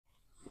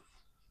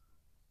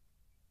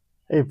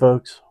Hey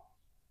folks,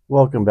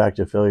 welcome back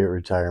to Affiliate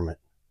Retirement.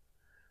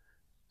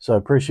 So I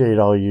appreciate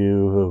all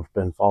you who've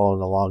been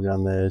following along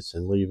on this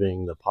and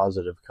leaving the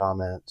positive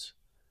comments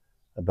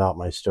about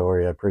my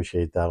story. I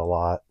appreciate that a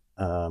lot.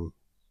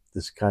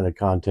 This kind of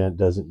content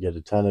doesn't get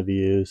a ton of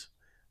views.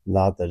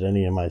 Not that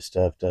any of my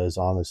stuff does,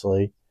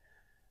 honestly,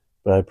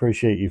 but I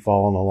appreciate you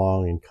following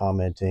along and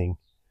commenting.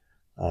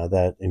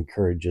 That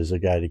encourages a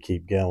guy to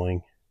keep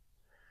going.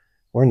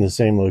 We're in the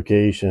same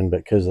location,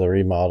 but because of the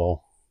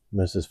remodel,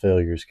 Mrs.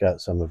 Failure's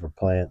got some of her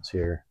plants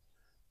here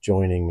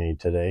joining me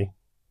today.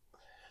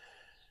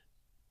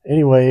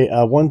 Anyway,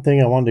 one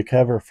thing I wanted to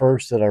cover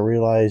first that I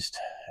realized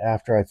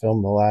after I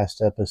filmed the last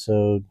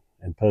episode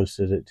and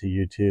posted it to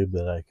YouTube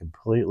that I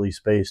completely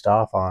spaced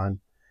off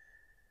on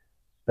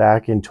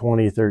back in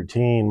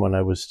 2013 when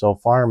I was still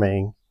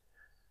farming,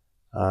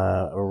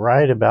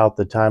 right about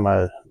the time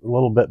a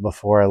little bit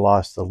before I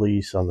lost the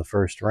lease on the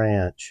first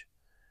ranch.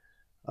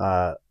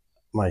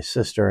 My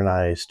sister and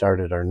I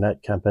started our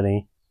nut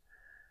company.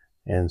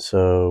 And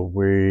so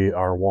we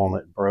are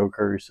walnut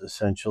brokers,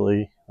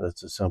 essentially.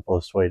 That's the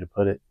simplest way to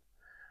put it.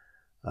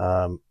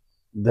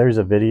 There's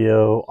a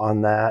video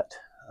on that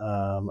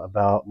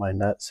about my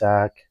nut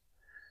sack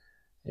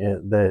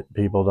that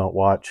people don't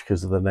watch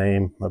because of the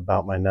name,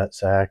 about my nut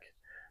sack.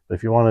 But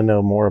if you want to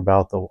know more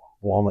about the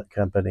walnut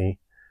company,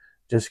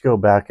 just go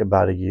back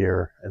about a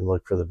year and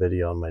look for the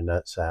video on my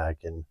nut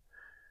sack. And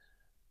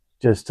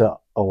just to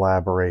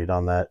elaborate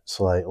on that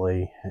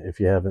slightly,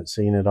 if you haven't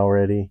seen it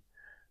already,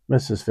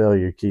 Mrs.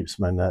 Failure keeps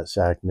my nut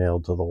sack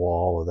nailed to the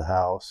wall of the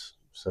house.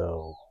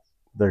 So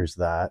there's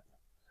that.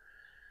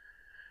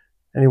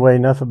 Anyway,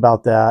 enough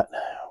about that.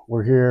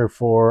 We're here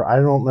for, I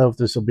don't know if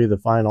this will be the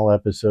final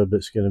episode, but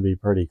it's going to be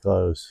pretty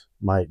close.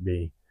 Might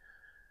be.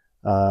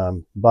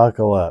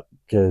 Buckle up,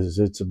 because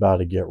it's about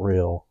to get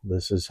real.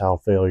 This is how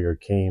Failure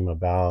came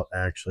about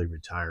actually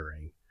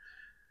retiring.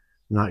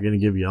 I'm not going to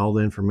give you all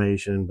the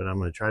information, but I'm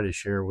going to try to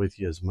share with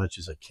you as much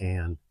as I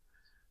can.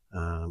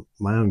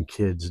 My own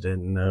kids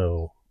didn't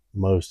know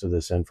most of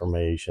this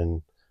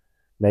information,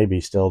 maybe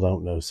still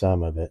don't know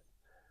some of it.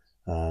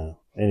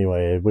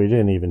 Anyway, we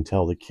didn't even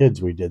tell the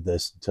kids we did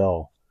this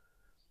until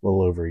a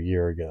little over a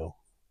year ago.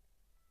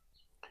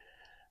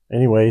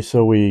 Anyway,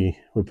 so we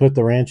put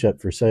the ranch up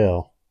for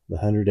sale, the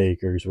 100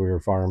 acres we were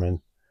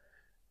farming.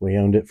 We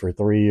owned it for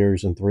 3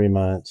 years and 3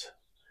 months.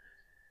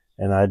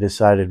 And I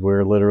decided we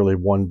were literally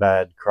one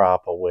bad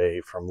crop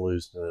away from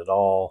losing it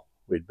all.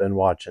 We'd been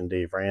watching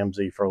Dave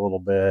Ramsey for a little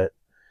bit.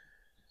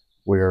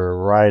 We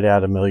were right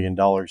at $1 million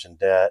in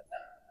debt.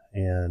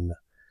 And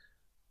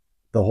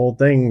the whole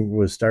thing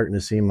was starting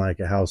to seem like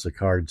a house of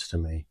cards to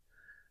me.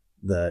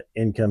 The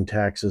income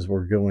taxes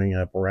were going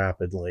up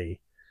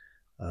rapidly,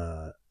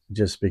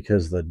 just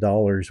because the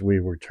dollars we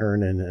were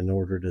turning in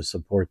order to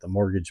support the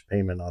mortgage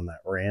payment on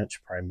that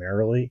ranch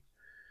primarily.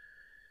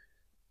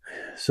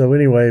 So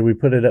anyway, we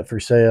put it up for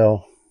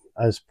sale.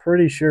 I was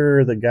pretty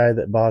sure the guy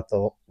that bought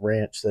the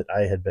ranch that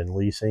I had been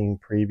leasing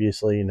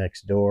previously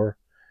next door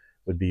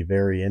would be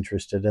very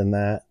interested in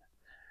that.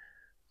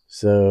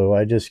 So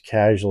I just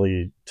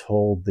casually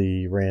told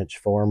the ranch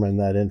foreman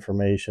that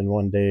information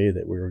one day,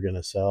 that we were going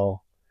to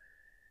sell.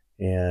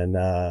 And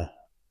the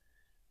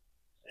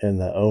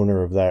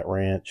owner of that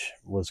ranch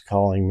was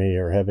calling me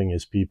or having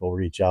his people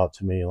reach out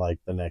to me like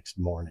the next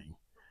morning.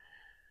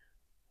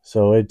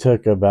 So it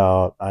took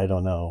about, I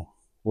don't know,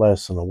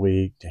 less than a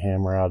week to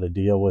hammer out a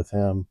deal with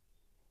him.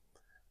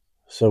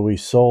 So we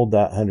sold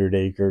that 100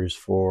 acres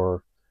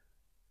for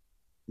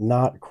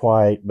not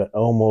quite, but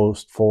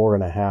almost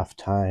 4.5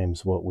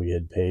 times what we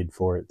had paid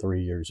for it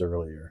 3 years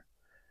earlier.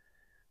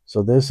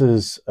 So this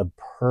is a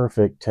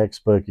perfect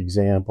textbook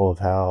example of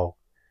how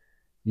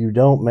you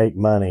don't make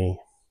money.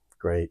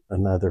 Great,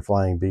 another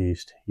flying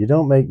beast. You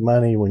don't make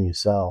money when you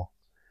sell.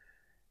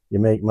 You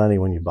make money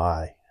when you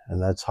buy.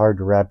 And that's hard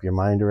to wrap your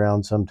mind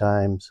around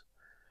sometimes.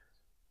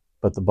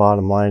 But the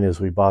bottom line is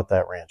we bought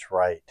that ranch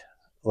right.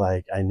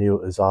 Like, I knew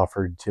it was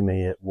offered to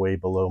me at way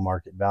below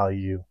market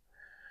value.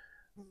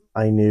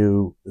 I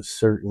knew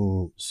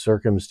certain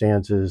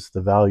circumstances,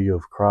 the value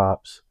of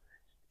crops,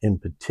 in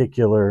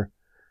particular,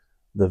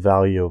 the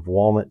value of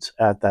walnuts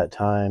at that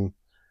time,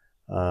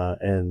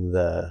 and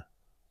the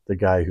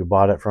guy who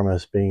bought it from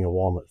us being a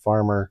walnut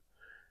farmer.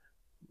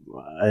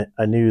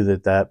 I knew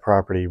that that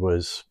property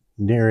was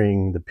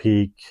nearing the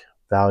peak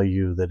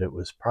value that it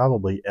was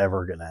probably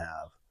ever going to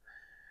have.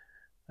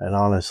 And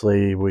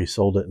honestly, we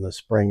sold it in the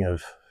spring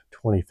of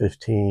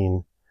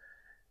 2015.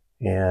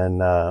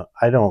 And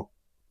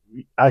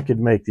I could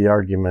make the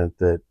argument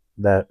that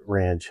that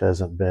ranch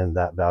hasn't been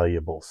that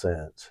valuable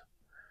since.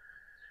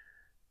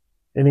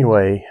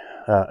 Anyway,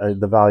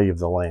 the value of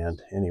the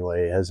land,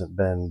 anyway, hasn't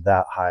been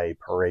that high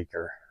per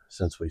acre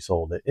since we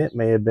sold it. It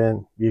may have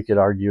been. You could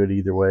argue it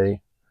either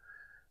way.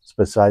 It's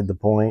beside the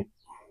point.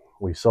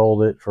 We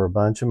sold it for a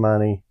bunch of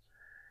money.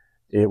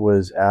 It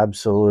was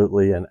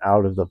absolutely an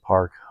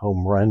out-of-the-park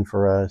home run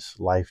for us,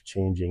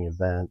 life-changing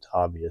event,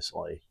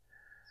 obviously.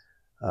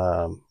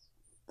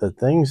 The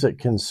things that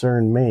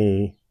concerned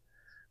me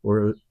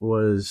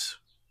was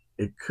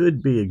it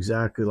could be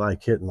exactly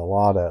like hitting the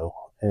lotto.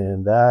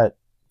 And that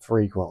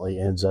frequently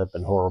ends up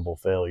in horrible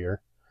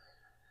failure.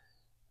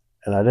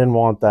 And I didn't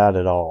want that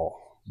at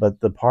all.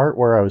 But the part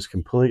where I was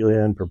completely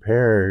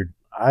unprepared,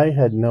 I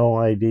had no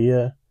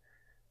idea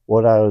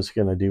what I was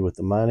going to do with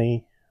the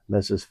money.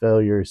 Mrs.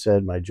 Failure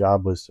said my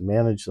job was to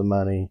manage the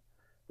money,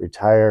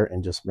 retire,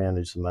 and just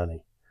manage the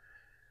money.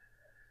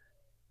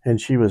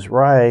 And she was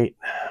right.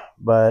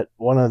 But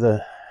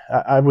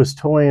I was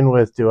toying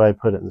with, do I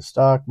put it in the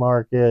stock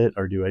market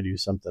or do I do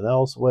something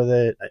else with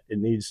it? It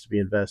needs to be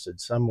invested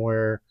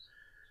somewhere.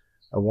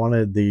 I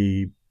wanted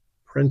the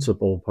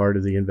principal part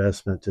of the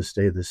investment to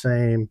stay the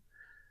same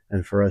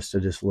and for us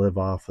to just live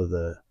off of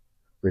the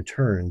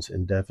returns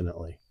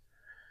indefinitely.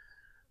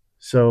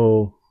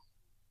 So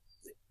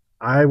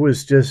I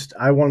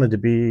wanted to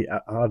be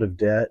out of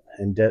debt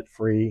and debt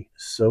free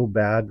so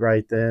bad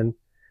right then.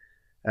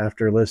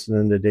 After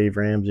listening to Dave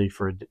Ramsey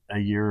for a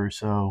year or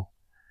so,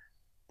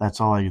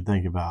 that's all I could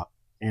think about.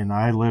 And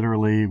I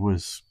literally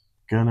was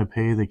going to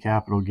pay the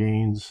capital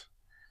gains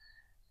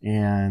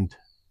and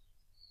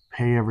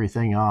pay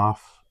everything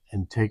off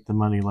and take the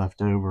money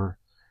left over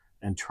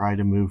and try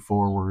to move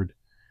forward,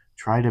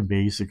 try to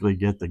basically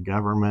get the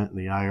government and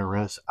the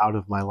IRS out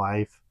of my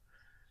life.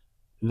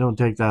 Don't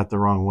take that the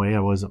wrong way. I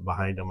wasn't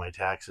behind on my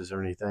taxes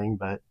or anything,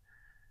 but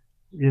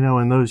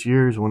in those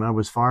years when I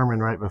was farming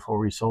right before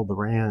we sold the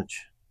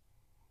ranch,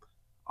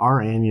 our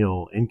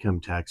annual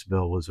income tax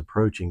bill was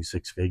approaching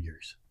 6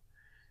 figures.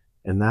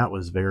 And that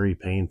was very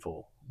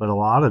painful. But a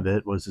lot of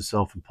it was the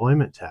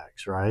self-employment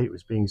tax, right? It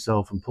was being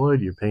self-employed.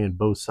 You're paying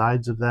both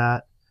sides of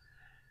that.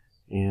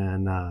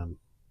 And,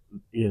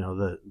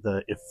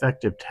 the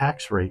effective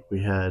tax rate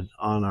we had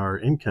on our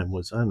income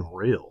was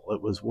unreal.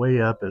 It was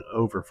way up at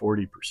over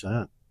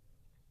 40%.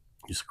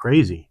 It's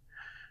crazy.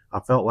 I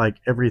felt like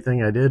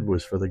everything I did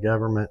was for the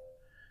government,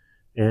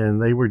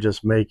 and they were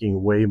just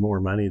making way more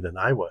money than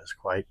I was,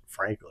 quite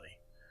frankly.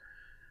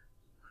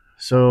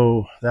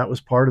 So that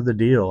was part of the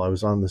deal. I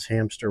was on this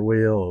hamster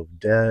wheel of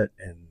debt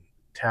and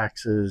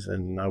taxes,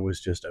 and I was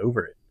just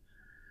over it.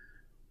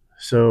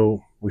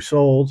 So we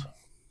sold.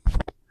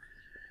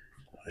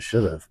 I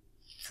should have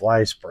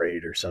fly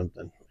sprayed or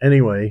something.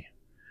 Anyway,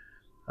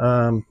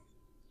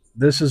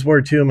 this is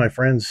where two of my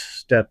friends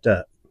stepped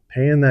up.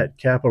 Paying that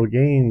capital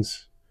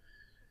gains,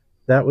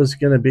 that was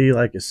going to be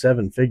like a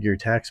 7-figure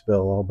tax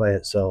bill all by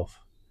itself.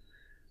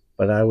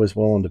 But I was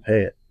willing to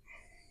pay it.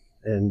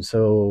 And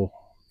so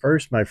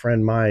first, my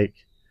friend Mike,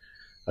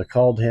 I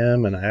called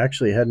him, and I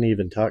actually hadn't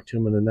even talked to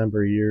him in a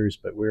number of years,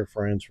 but we were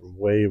friends from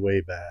way,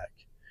 way back.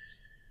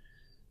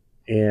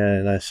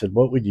 And I said,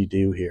 what would you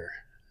do here?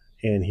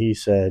 And he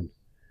said,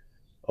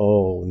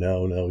 oh,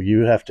 no,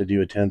 you have to do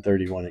a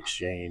 1031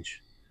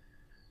 exchange.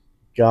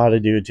 Got to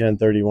do a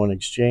 1031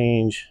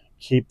 exchange.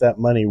 Keep that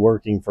money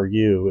working for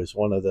you is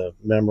one of the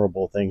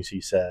memorable things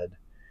he said.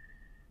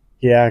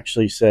 He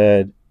actually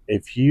said,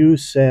 if you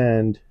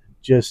send,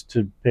 just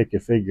to pick a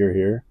figure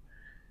here,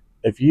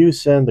 if you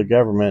send the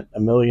government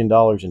 $1 million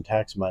in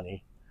tax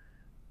money,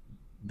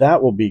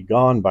 that will be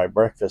gone by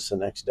breakfast the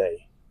next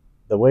day.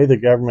 The way the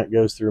government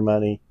goes through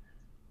money,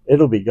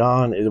 it'll be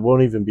gone. It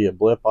won't even be a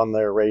blip on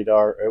their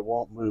radar. It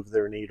won't move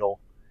their needle,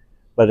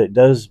 but it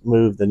does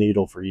move the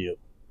needle for you.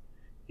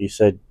 He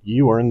said,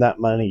 you earned that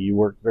money. You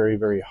worked very,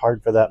 very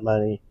hard for that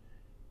money.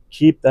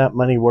 Keep that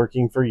money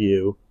working for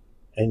you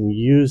and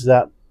use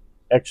that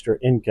extra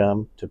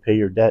income to pay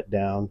your debt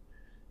down.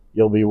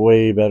 You'll be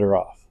way better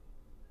off.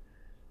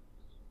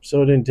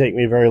 So it didn't take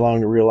me very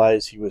long to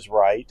realize he was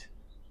right.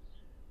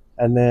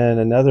 And then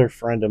another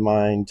friend of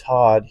mine,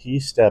 Todd, he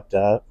stepped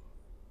up,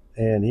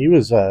 and he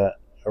was a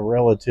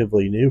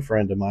relatively new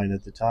friend of mine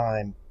at the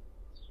time.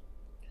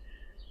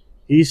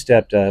 He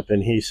stepped up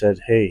and he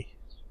said, hey,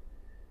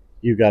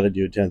 you got to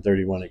do a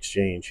 1031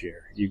 exchange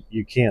here.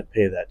 You can't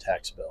pay that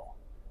tax bill.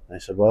 And I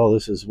said, well,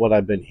 this is what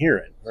I've been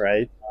hearing,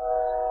 right?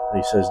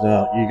 And he says,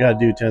 no, you got to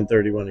do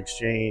 1031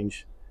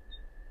 exchange.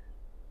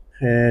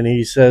 And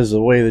he says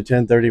the way the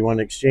 1031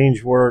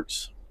 exchange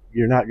works,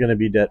 you're not going to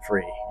be debt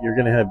free. You're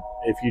going to have,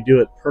 if you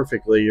do it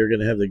perfectly, you're going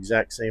to have the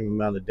exact same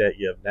amount of debt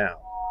you have now.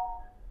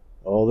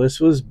 Well, this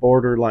was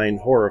borderline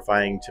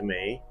horrifying to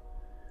me,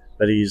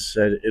 but he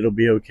said, it'll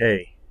be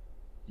okay.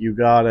 You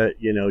gotta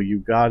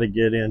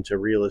get into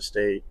real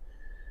estate,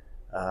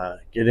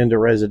 get into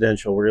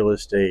residential real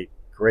estate,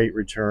 great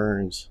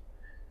returns.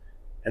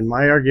 And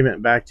my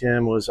argument back to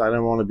him was, I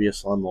don't want to be a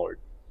slumlord.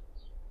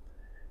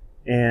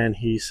 And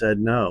he said,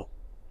 no,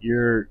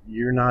 you're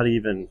not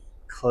even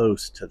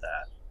close to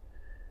that.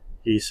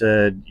 He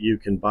said, you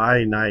can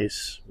buy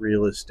nice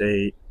real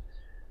estate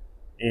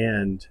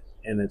and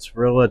it's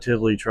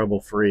relatively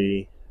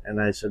trouble-free. And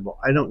I said, well,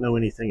 I don't know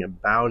anything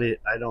about it.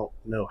 I don't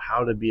know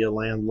how to be a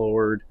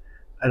landlord.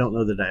 I don't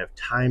know that I have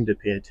time to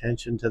pay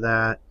attention to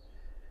that.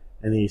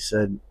 And he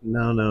said,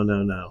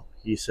 no.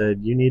 He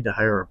said, you need to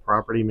hire a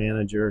property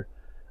manager.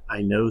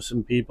 I know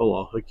some people.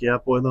 I'll hook you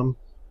up with them.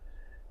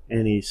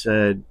 And he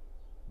said,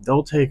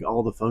 they'll take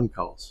all the phone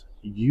calls.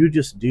 You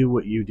just do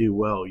what you do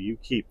well. You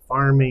keep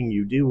farming.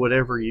 You do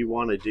whatever you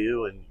want to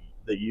do and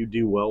that you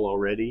do well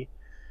already.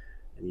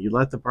 And you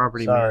let the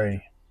property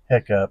manager.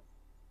 Hiccup.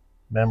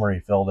 memory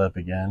filled up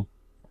again.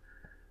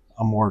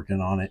 I'm working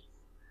on it.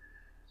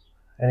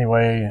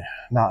 Anyway,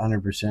 not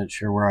 100%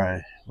 sure where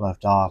I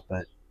left off,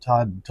 but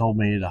Todd told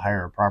me to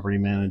hire a property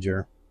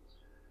manager.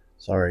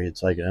 Sorry,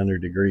 it's like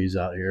 100 degrees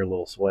out here, a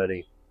little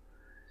sweaty.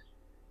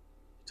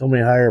 He told me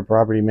to hire a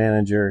property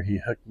manager. He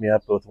hooked me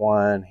up with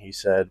one. He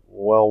said,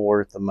 well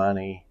worth the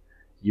money.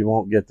 You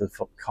won't get the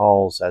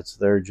calls. That's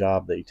their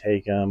job. They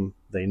take them.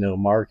 They know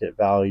market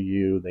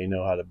value. They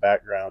know how to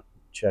background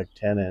check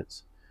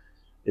tenants.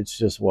 It's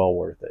just well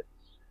worth it.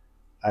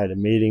 I had a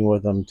meeting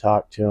with them,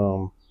 talked to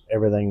them.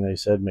 Everything they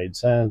said made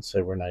sense.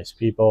 They were nice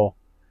people.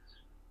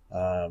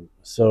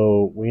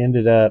 So we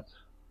ended up,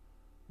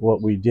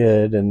 what we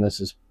did, and this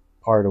is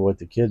part of what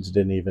the kids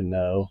didn't even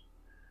know,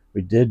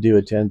 we did do a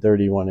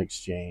 1031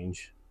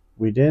 exchange.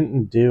 We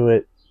didn't do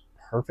it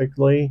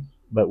perfectly,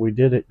 but we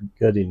did it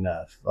good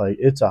enough. Like,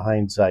 it's a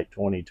hindsight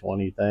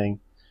 2020 thing.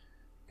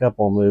 A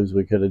couple of moves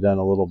we could have done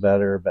a little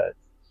better, but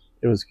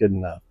it was good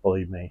enough,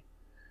 believe me.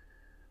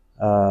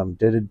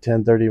 Did a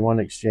 1031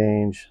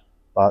 exchange,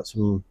 bought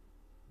some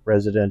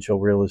residential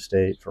real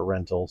estate for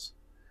rentals.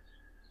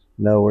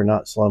 No, we're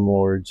not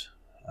slumlords.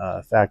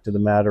 Fact of the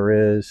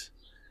matter is,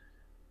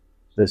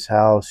 this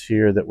house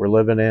here that we're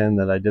living in,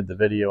 that I did the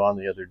video on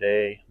the other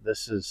day,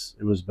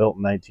 it was built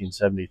in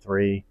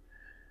 1973.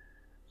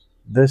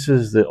 This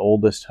is the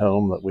oldest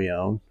home that we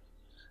own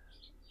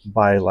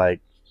by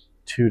like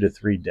 2 to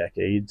 3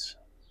 decades,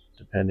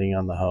 depending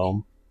on the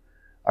home.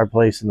 Our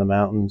place in the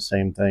mountains,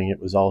 same thing. It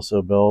was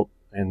also built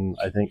in,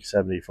 I think,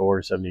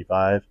 74,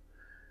 75.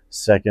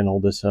 Second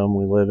oldest home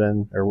we live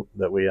in, or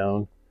that we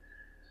own.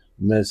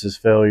 Mrs.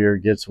 Failure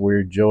gets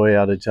weird joy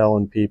out of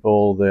telling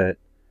people that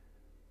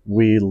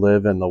we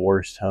live in the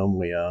worst home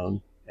we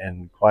own,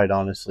 and quite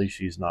honestly,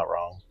 she's not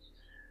wrong.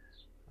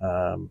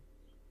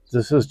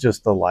 This is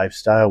just the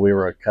lifestyle we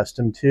were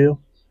accustomed to.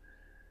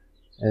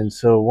 And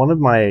so one of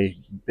my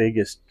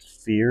biggest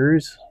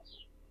fears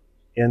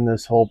in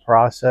this whole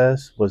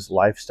process was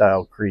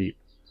lifestyle creep.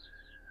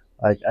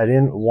 Like, I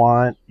didn't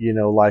want,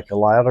 like a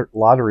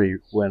lottery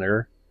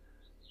winner,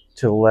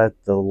 to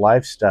let the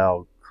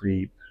lifestyle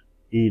creep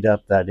eat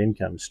up that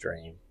income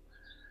stream.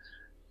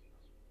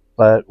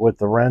 But with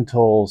the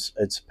rentals,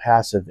 it's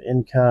passive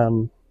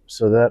income,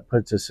 so that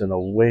puts us in a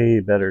way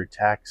better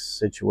tax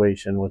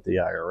situation with the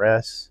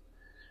IRS.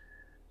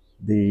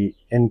 The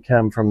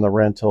income from the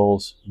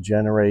rentals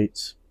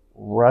generates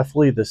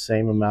roughly the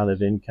same amount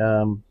of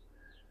income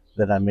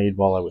that I made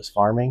while I was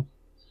farming,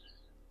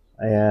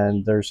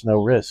 and there's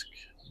no risk.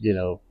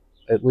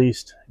 At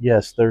least,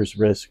 yes, there's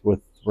risk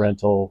with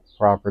rental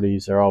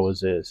properties. There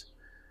always is.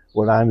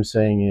 What I'm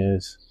saying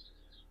is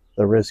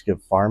the risk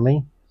of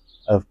farming,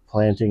 of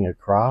planting a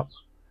crop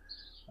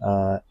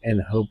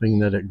and hoping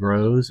that it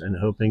grows and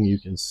hoping you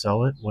can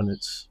sell it when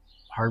it's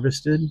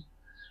harvested,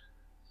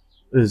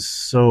 is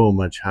so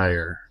much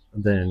higher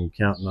than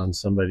counting on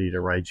somebody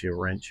to write you a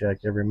rent check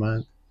every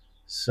month.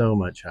 So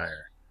much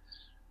higher.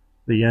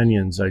 The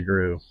onions I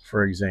grew,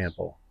 for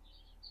example,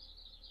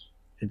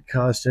 it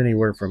cost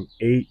anywhere from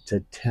 $8,000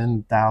 to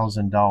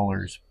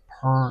 $10,000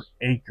 per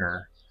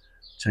acre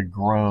to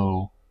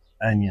grow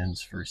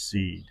onions for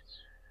seed.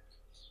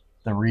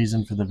 The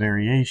reason for the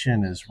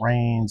variation is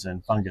rains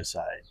and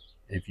fungicide.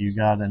 If you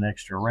got an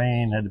extra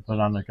rain, had to put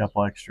on a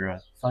couple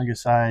extra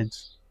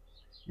fungicides,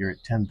 you're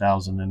at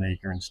 10,000 an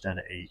acre instead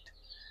of 8.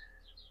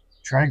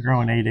 Try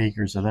growing 8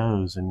 acres of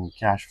those and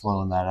cash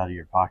flowing that out of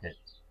your pocket.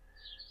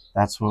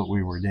 That's what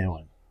we were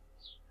doing.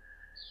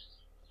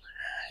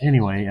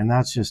 Anyway, and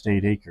that's just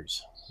 8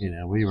 acres.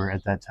 We were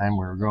at that time,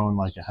 we were growing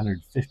like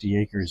 150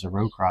 acres of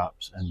row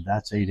crops, and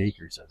that's 8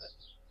 acres of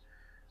it.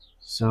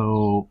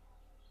 So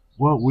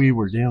what we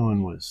were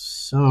doing was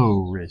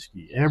so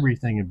risky.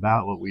 Everything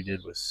about what we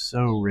did was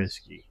so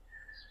risky.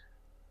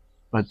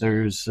 But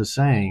there's a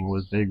saying,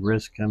 with big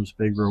risk comes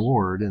big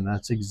reward, and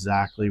that's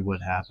exactly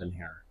what happened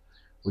here.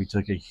 We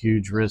took a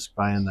huge risk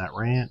buying that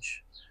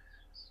ranch,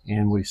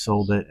 and we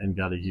sold it and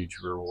got a huge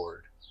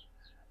reward.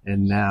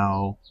 And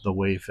now the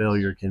way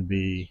Failure can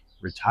be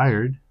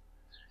retired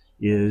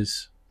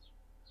is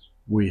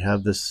we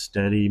have this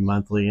steady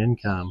monthly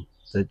income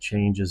that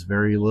changes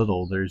very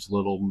little. There's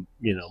little,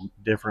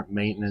 different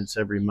maintenance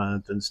every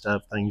month and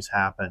stuff. Things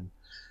happen.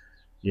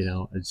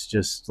 It's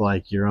just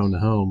like your own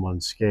home on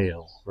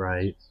scale,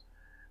 right?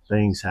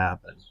 Things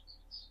happen.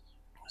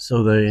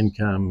 So the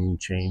income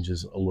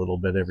changes a little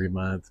bit every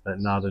month, but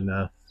not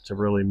enough to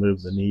really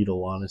move the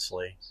needle,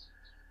 honestly.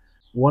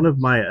 One of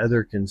my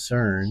other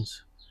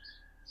concerns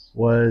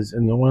was,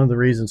 and one of the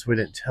reasons we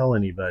didn't tell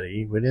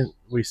anybody,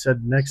 we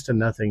said next to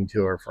nothing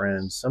to our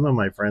friends. Some of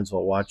my friends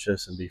will watch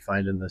this and be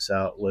finding this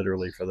out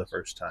literally for the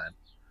first time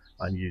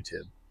on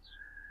YouTube.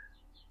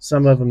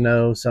 Some of them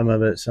know some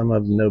of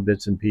them know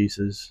bits and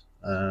pieces.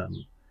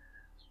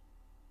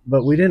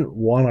 But we didn't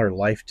want our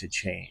life to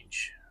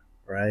change,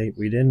 right?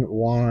 We didn't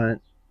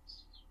want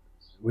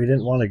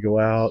to go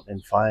out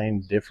and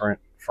find different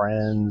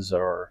friends,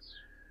 or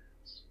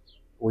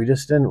we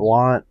just didn't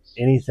want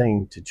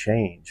anything to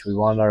change. We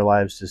wanted our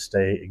lives to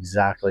stay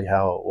exactly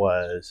how it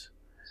was.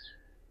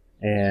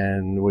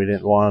 and we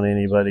didn't want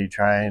anybody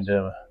trying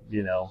to,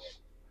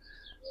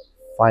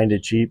 find a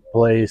cheap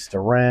place to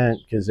rent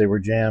because they were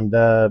jammed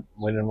up.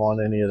 We didn't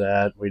want any of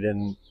that. We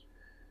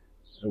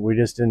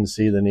just didn't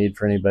see the need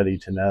for anybody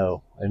to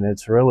know. And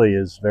it's really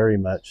is very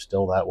much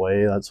still that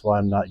way. That's why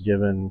I'm not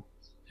given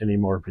any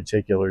more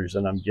particulars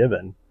than I'm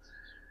given.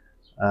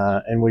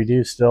 And we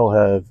do still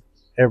have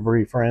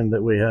every friend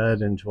that we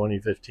had in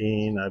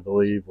 2015. I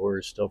believe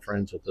we're still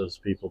friends with those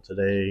people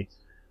today.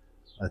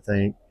 I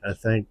think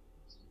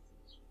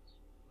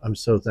I'm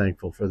so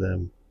thankful for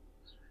them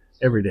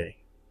every day.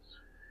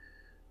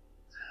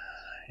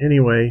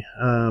 Anyway,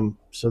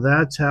 so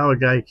that's how a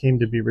guy came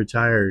to be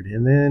retired.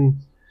 And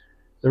then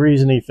the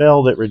reason he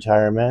failed at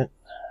retirement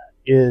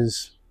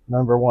is,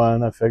 number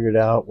one, I figured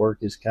out work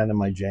is kind of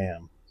my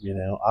jam.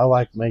 I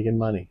like making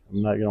money.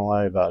 I'm not going to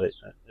lie about it.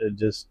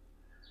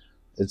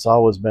 It's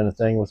always been a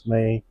thing with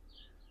me.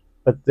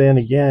 But then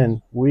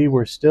again, we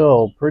were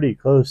still pretty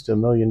close to $1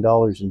 million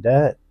in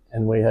debt,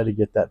 and we had to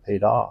get that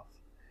paid off.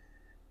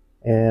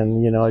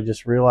 And, I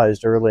just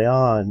realized early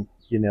on,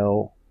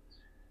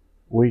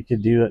 we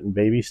could do it in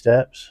baby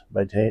steps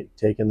by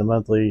taking the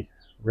monthly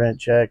rent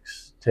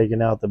checks,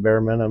 taking out the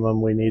bare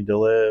minimum we need to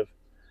live,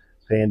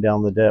 paying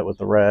down the debt with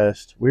the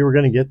rest. We were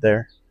going to get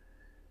there.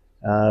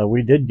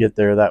 We did get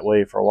there that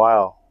way for a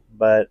while,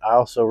 but I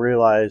also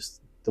realized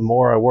the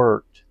more I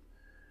worked,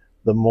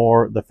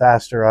 the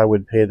faster I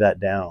would pay that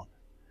down.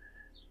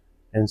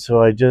 And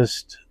so I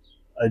just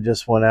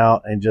went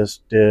out and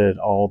just did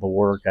all the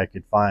work I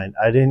could find.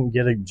 I didn't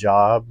get a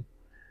job.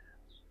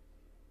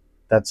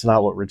 That's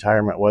not what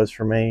retirement was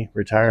for me.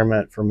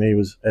 Retirement for me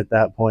was, at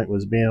that point,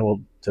 was being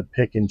able to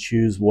pick and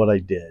choose what I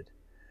did.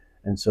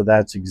 And so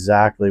that's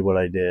exactly what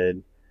I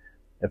did.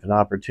 If an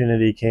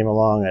opportunity came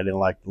along, I didn't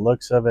like the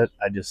looks of it,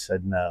 I just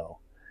said no.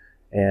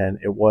 And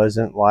it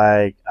wasn't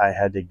like I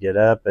had to get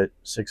up at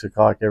 6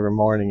 o'clock every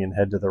morning and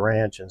head to the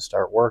ranch and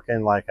start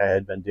working like I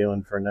had been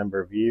doing for a number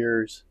of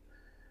years.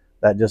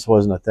 That just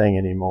wasn't a thing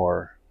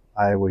anymore.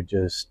 I would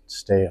just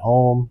stay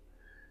home,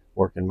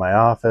 work in my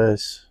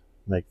office,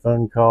 make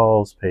phone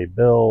calls, pay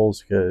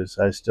bills, because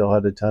I still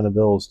had a ton of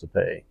bills to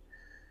pay.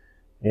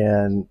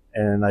 And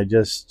I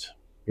just,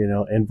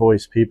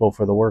 invoice people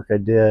for the work I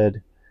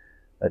did.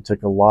 That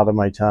took a lot of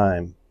my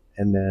time.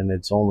 And then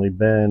it's only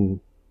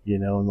been,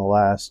 in the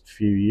last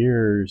few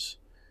years,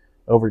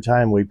 over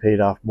time, we paid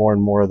off more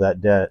and more of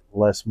that debt,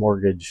 less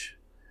mortgage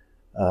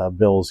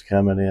bills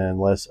coming in,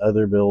 less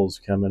other bills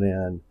coming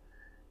in.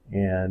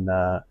 And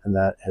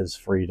that has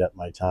freed up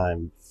my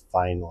time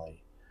finally.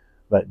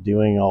 But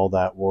doing all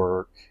that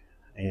work,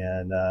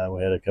 and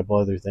we had a couple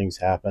other things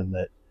happen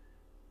that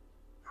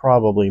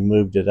probably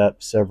moved it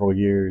up several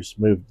years,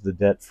 moved the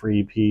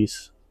debt-free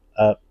piece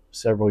up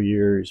several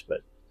years,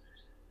 but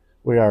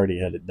we already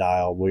had it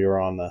dialed. We were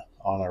on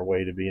our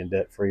way to being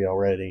debt-free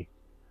already.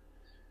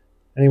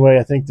 Anyway,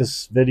 I think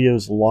this video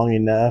is long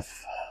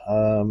enough.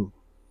 I'm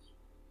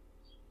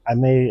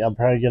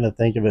probably going to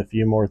think of a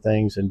few more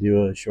things and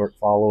do a short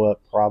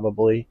follow-up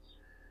probably.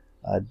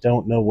 I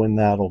don't know when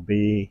that'll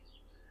be.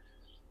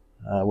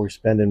 We're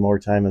spending more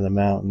time in the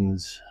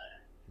mountains.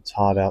 It's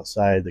hot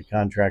outside. The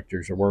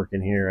contractors are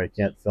working here. I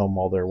can't film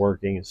while they're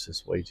working. It's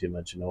just way too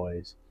much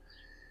noise.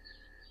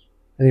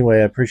 Anyway,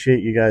 I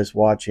appreciate you guys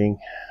watching.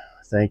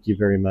 Thank you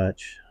very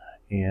much.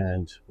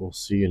 And we'll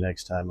see you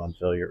next time on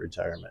Failure at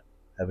Retirement.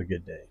 Have a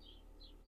good day.